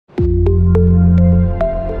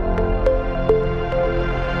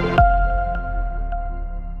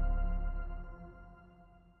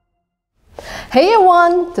Hey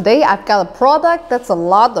everyone! Today I've got a product that's a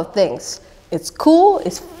lot of things. It's cool,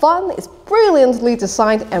 it's fun, it's brilliantly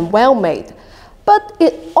designed and well made. But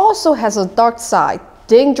it also has a dark side,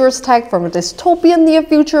 dangerous tech from a dystopian near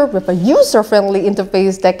future with a user-friendly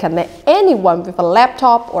interface that can let anyone with a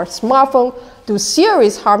laptop or smartphone do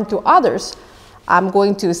serious harm to others. I'm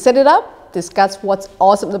going to set it up, discuss what's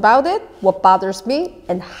awesome about it, what bothers me,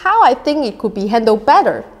 and how I think it could be handled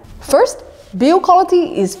better. First, build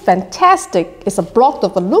quality is fantastic. It's a block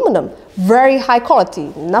of aluminum, very high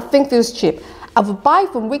quality, nothing feels cheap. I will buy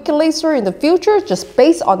from WickedLasers in the future just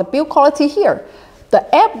based on the build quality here. The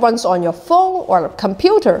app runs on your phone or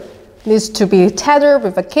computer. Needs to be tethered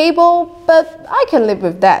with a cable, but I can live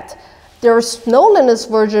with that. There's no Linux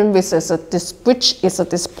version, which is a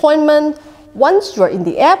disappointment. Once you're in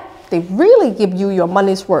the app, they really give you your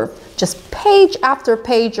money's worth. Just page after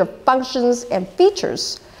page of functions and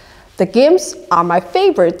features. The games are my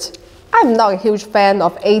favorite. I'm not a huge fan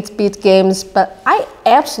of 8-bit games, but I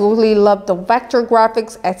absolutely love the vector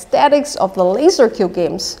graphics aesthetics of the LaserCube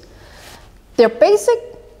games. They're basic,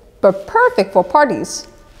 but perfect for parties.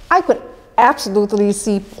 I could absolutely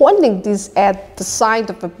see pointing this at the side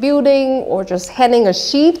of a building or just hanging a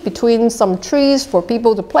sheet between some trees for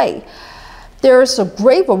people to play. There's a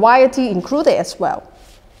great variety included as well.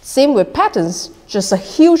 Same with patterns, just a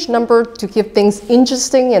huge number to keep things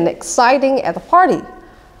interesting and exciting at the party.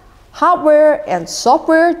 Hardware and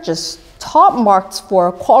software just top marks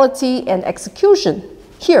for quality and execution.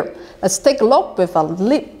 Here, let's take a look with a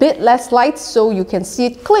bit less light so you can see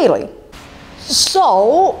it clearly.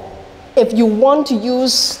 So, if you want to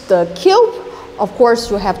use the Cube, of course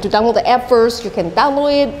you have to download the app first. You can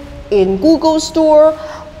download it in Google Store,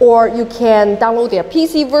 or you can download their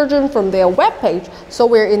PC version from their webpage. So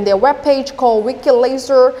we're in their webpage called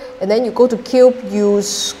WickedLasers, and then you go to Cube, you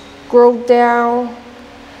scroll down,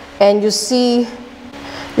 and you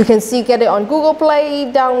can see get it on Google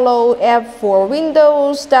Play, download app for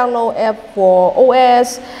Windows, download app for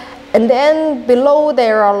OS, and then below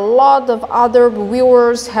there are a lot of other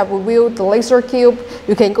reviewers have reviewed the LaserCube.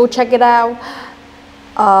 You can go check it out.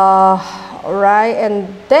 Alright,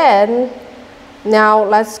 and then now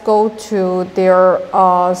let's go to their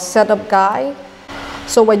setup guide.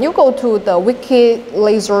 So when you go to the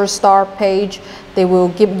WickedLasers start page, they will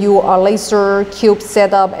give you a LaserCube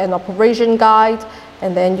setup and operation guide.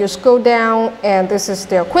 And then you scroll down, and this is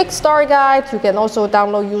their quick start guide. You can also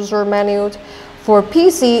download user manual. For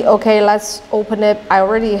PC, okay, let's open it. I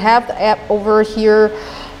already have the app over here.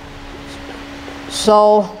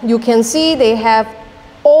 So you can see they have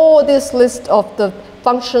all this list of the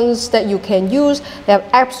functions that you can use. They have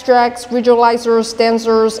abstracts, visualizers,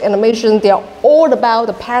 dancers, animation. They are all about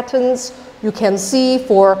the patterns you can see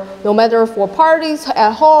for no matter for parties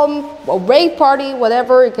at home, a rave party,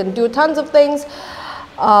 whatever. You can do tons of things.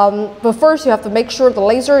 But first you have to make sure the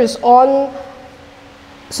laser is on.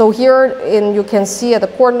 So here you can see at the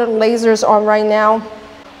corner the laser is on right now.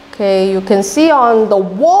 Okay, you can see on the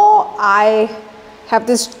wall I have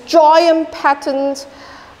this giant pattern.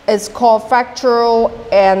 It's called fractal,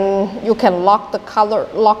 and you can lock the color,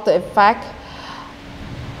 lock the effect.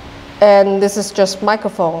 And this is just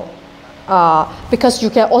microphone. Because you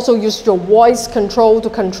can also use your voice control to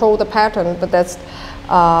control the pattern, but that's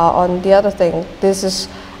on the other thing. This is,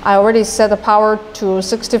 I already set the power to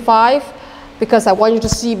 65 because I want you to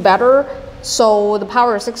see better. So the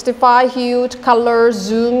power is 65, hue, color,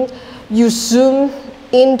 zoom. You zoom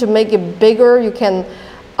in to make it bigger. You can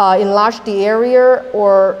enlarge the area,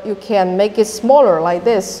 or you can make it smaller like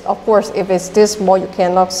this. Of course, if it's this small, you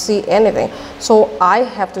cannot see anything. So I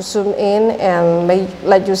have to zoom in and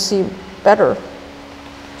let you see better,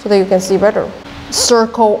 so that you can see better.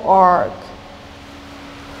 Circle arc.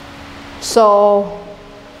 So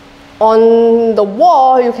on the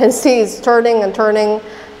wall, you can see it's turning and turning,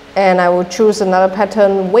 and I will choose another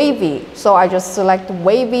pattern, wavy. So I just select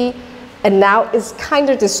wavy, and now it's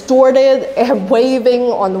kind of distorted and waving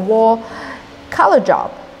on the wall. Color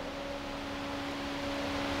job.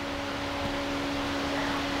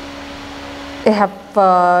 They have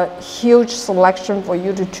a huge selection for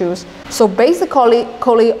you to choose. So basically,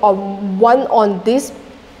 on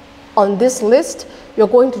this list, you're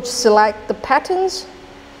going to select the patterns,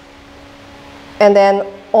 and then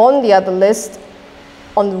on the other list,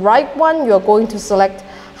 on the right one, you're going to select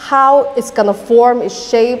how it's going to form its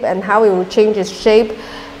shape and how it will change its shape.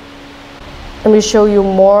 Let me show you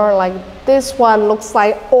more. Like this one looks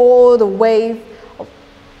like all the wave.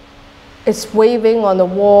 It's waving on the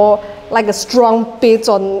wall like a strong beat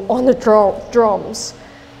on the drums.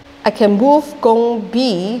 I can move Gong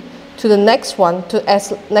B to the next one, to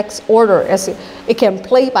as next order, as it can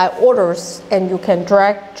play by orders, and you can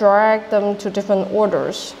drag them to different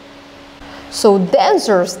orders. So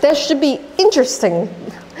dancers, that should be interesting.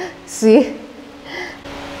 See?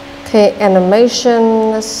 Okay, animation,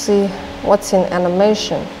 let's see what's in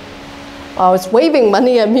animation. Oh, it's waving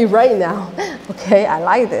money at me right now. Okay, I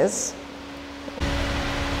like this.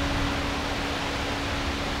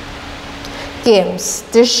 Games,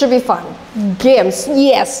 this should be fun. Games,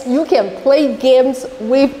 yes, you can play games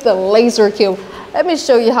with the LaserCube. Let me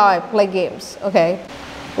show you how I play games, okay?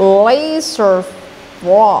 Laser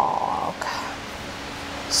frog.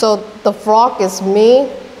 So the frog is me,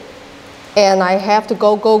 and I have to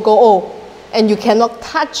go. Oh, and you cannot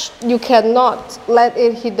touch, you cannot let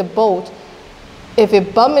it hit the boat. If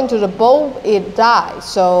it bump into the boat, it dies.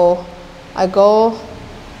 So I go,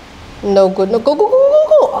 no good, no, go.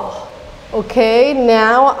 Oh. Okay,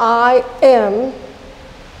 now I am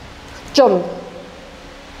jump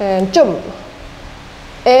and jump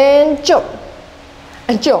and jump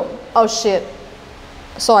and jump. Oh shit.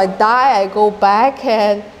 So I die, I go back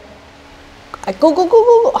and I go.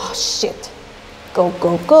 Oh shit. Go.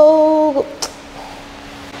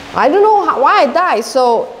 I don't know why I die,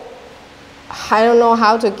 so I don't know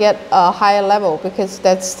how to get a higher level, because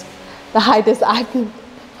that's the highest I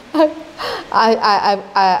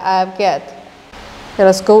get. Okay,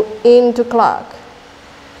 let's go into clock.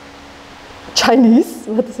 Chinese?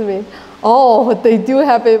 What does it mean? Oh, they do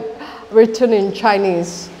have it written in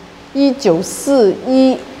Chinese.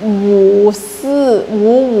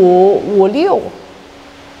 1941545556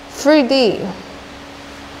 3D.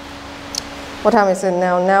 What time is it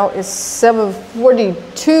now? Now it's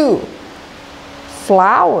 7:42.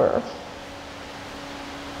 Flower.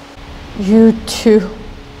 YouTube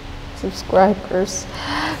subscribers.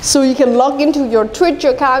 So you can log into your Twitch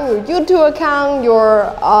account, your YouTube account,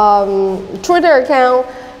 your Twitter account.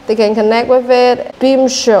 They can connect with it. Beam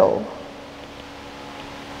show.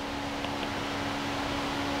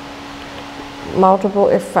 Multiple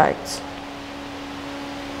effects.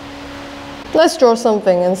 Let's draw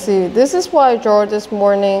something and see. This is what I drew this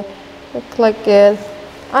morning. I click it.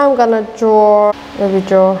 I'm gonna maybe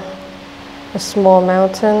draw a small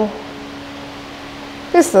mountain.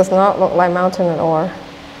 This does not look like mountain at all.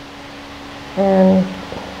 And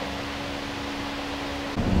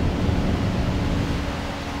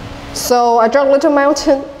so I draw a little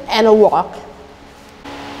mountain and a rock.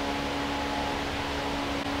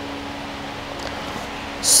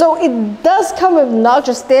 So it does come with not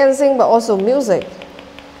just dancing, but also music.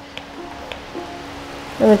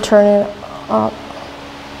 Let me turn it up.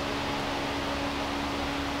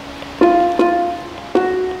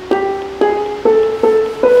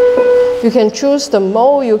 You can choose the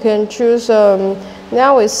mode, you can choose,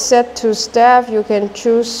 now it's set to staff, you can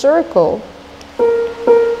choose circle.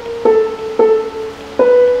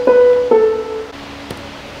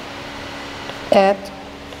 Add.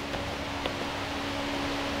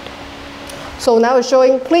 So now it's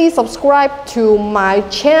showing, please subscribe to my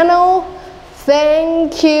channel.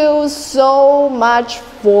 Thank you so much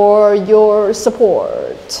for your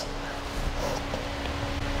support.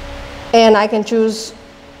 And I can choose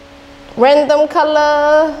random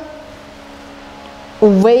color,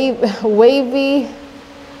 wavy,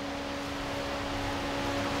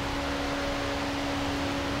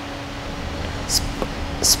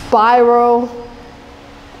 spiral,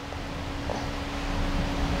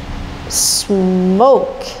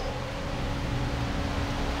 smoke.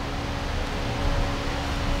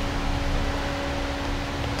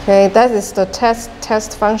 Okay, that is the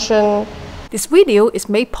test function. This video is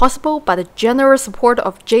made possible by the generous support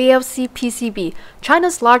of JLC PCB,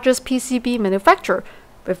 China's largest PCB manufacturer.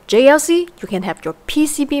 With JLC, you can have your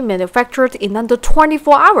PCB manufactured in under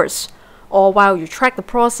 24 hours, all while you track the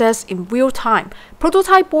process in real time.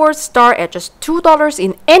 Prototype boards start at just $2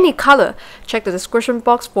 in any color. Check the description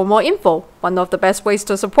box for more info. One of the best ways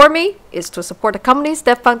to support me is to support the companies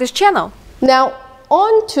that fund this channel. Now,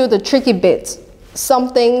 on to the tricky bits. Some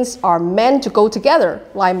things are meant to go together,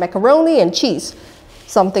 like macaroni and cheese.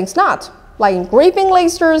 Some things not, like engraving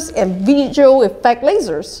lasers and visual effect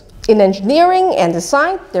lasers. In engineering and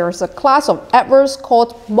design, there is a class of errors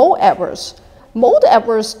called mode errors. Mode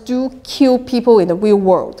errors do kill people in the real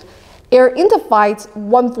world. Air Interflight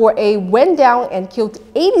 14A went down and killed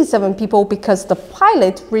 87 people because the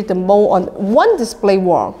pilot read the mode on one display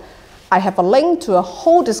wrong. I have a link to a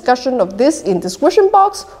whole discussion of this in the description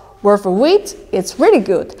box. Worth a read, it's really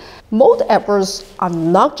good. Mode errors are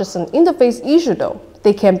not just an interface issue though.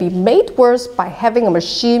 They can be made worse by having a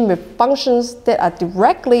machine with functions that are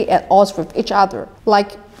directly at odds with each other.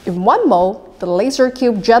 Like in one mode, the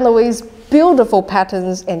LaserCube generates beautiful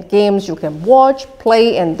patterns and games you can watch,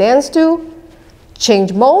 play, and dance to.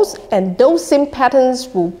 Change modes, and those same patterns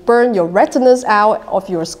will burn your retinas out of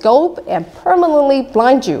your scope and permanently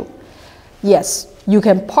blind you. Yes, you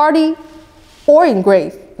can party or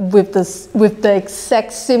engrave with the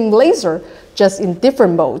exact same laser, just in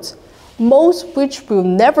different modes. Modes which will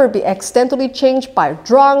never be accidentally changed by a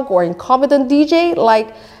drunk or incompetent DJ,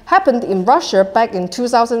 like happened in Russia back in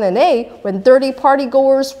 2008 when 30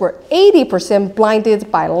 partygoers were 80%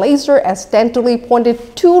 blinded by a laser accidentally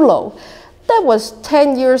pointed too low. That was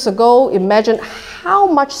 10 years ago. Imagine how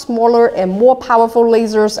much smaller and more powerful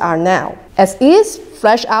lasers are now. As is,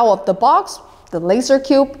 fresh out of the box, the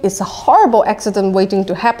LaserCube is a horrible accident waiting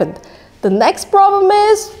to happen. The next problem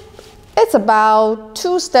is, it's about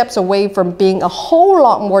 2 steps away from being a whole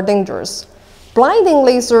lot more dangerous. Blinding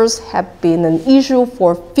lasers have been an issue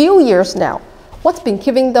for a few years now. What's been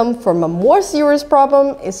keeping them from a more serious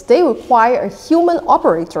problem is they require a human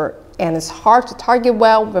operator, and it's hard to target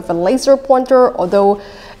well with a laser pointer, although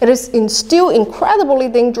it is still incredibly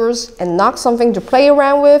dangerous and not something to play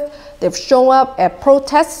around with. They've shown up at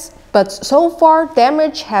protests, but so far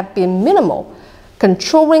damage has been minimal.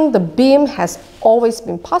 Controlling the beam has always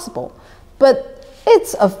been possible, but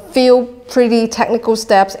it's a few pretty technical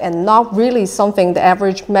steps and not really something the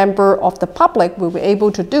average member of the public will be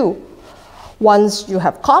able to do. Once you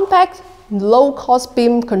have compact, low-cost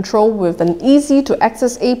beam control with an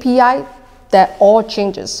easy-to-access API, that all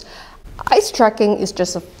changes. GazeTracking is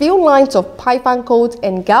just a few lines of Python code,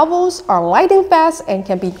 and galvos are lightning fast and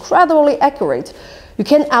can be incredibly accurate. You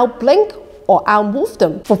can outblink or outmove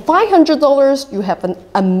them. For $500, you have an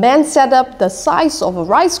unmanned setup the size of a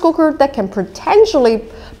rice cooker that can potentially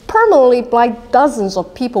permanently blind dozens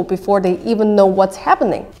of people before they even know what's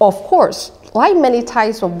happening. Of course, like many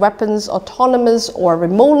types of weapons, autonomous or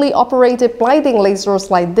remotely operated blinding lasers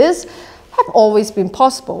like this have always been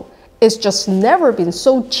possible. It's just never been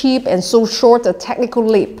so cheap and so short a technical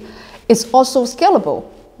leap. It's also scalable.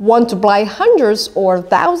 Want to blind hundreds or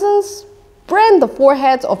thousands? Brand the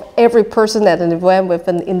foreheads of every person at an event with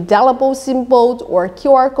an indelible symbol or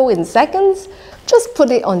QR code in seconds. Just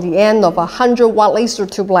put it on the end of a 100-watt laser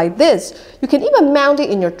tube like this. You can even mount it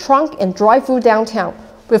in your trunk and drive through downtown.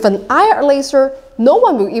 With an IR laser, no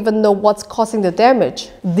one will even know what's causing the damage.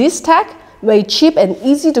 This tech, very cheap and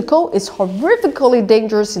easy to code, is horrifically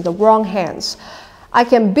dangerous in the wrong hands. I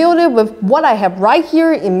can build it with what I have right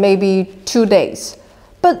here in maybe 2 days.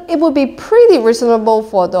 But it would be pretty reasonable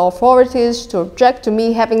for the authorities to object to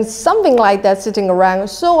me having something like that sitting around,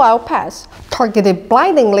 so I'll pass. Targeted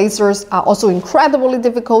blinding lasers are also incredibly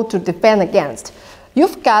difficult to defend against.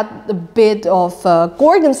 You've got a bit of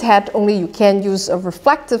Gorgon's head, only you can use a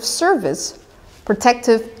reflective surface.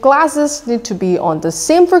 Protective glasses need to be on the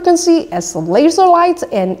same frequency as the laser light,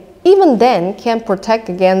 and even then can protect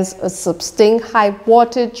against a sustained high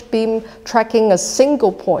voltage beam tracking a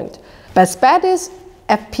single point. Best bet is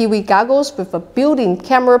FPV goggles with a built-in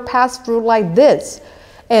camera pass-through like this,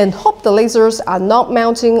 and hope the lasers are not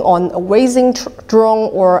mounting on a racing drone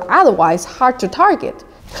or otherwise hard to target.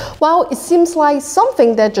 While it seems like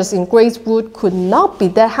something that just engraves wood could not be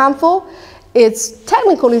that harmful, it's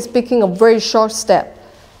technically speaking a very short step.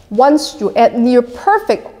 Once you add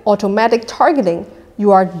near-perfect automatic targeting,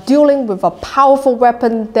 you are dealing with a powerful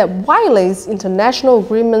weapon that violates international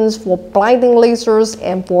agreements for blinding lasers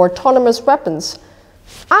and for autonomous weapons.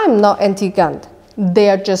 I'm not anti-gun. They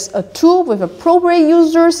are just a tool with appropriate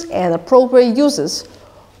users and appropriate uses.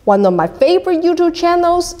 One of my favorite YouTube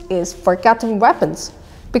channels is Forgotten Weapons,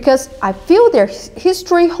 because I feel their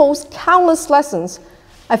history holds countless lessons.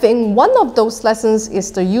 I think one of those lessons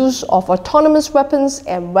is the use of autonomous weapons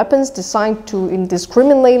and weapons designed to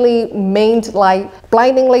indiscriminately maimed like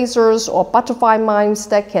blinding lasers or butterfly mines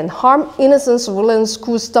that can harm innocent civilians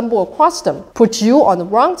who stumble across them, put you on the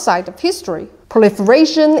wrong side of history.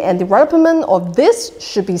 Proliferation and development of this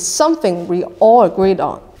should be something we all agreed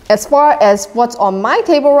on. As far as what's on my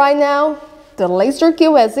table right now, the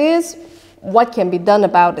LaserCube as is, what can be done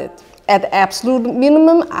about it? At the absolute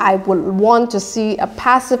minimum, I would want to see a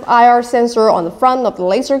passive IR sensor on the front of the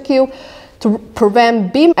LaserCube to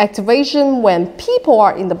prevent beam activation when people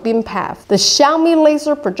are in the beam path. The Xiaomi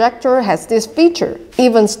laser projector has this feature.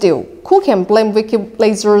 Even still, who can blame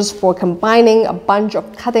WickedLasers for combining a bunch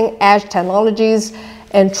of cutting-edge technologies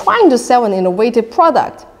and trying to sell an innovative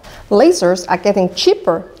product? Lasers are getting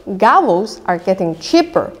cheaper, galvos are getting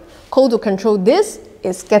cheaper. Code to control this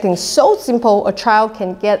is getting so simple a child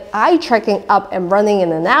can get eye tracking up and running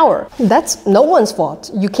in an hour. That's no one's fault.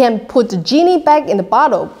 You can put the genie back in the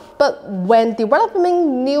bottle, but when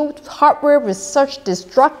developing new hardware with such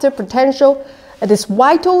destructive potential, it is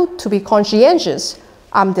vital to be conscientious.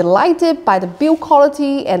 I'm delighted by the build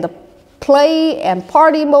quality and the play and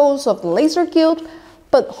party modes of the LaserCube,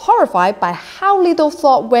 but horrified by how little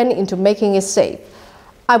thought went into making it safe.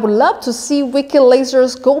 I would love to see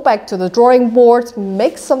WickedLasers go back to the drawing board,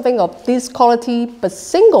 make something of this quality but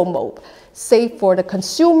single mode, safe for the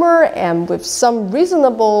consumer and with some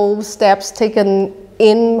reasonable steps taken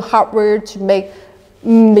in hardware to make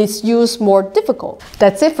misuse more difficult.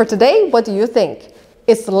 That's it for today. What do you think?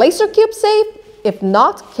 Is the LaserCube safe? If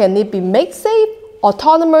not, can it be made safe?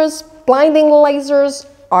 Autonomous, blinding lasers,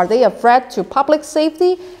 are they a threat to public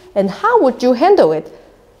safety? And how would you handle it?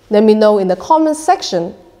 Let me know in the comments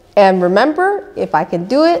section. And remember, if I can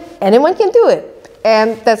do it, anyone can do it.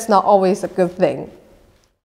 And that's not always a good thing.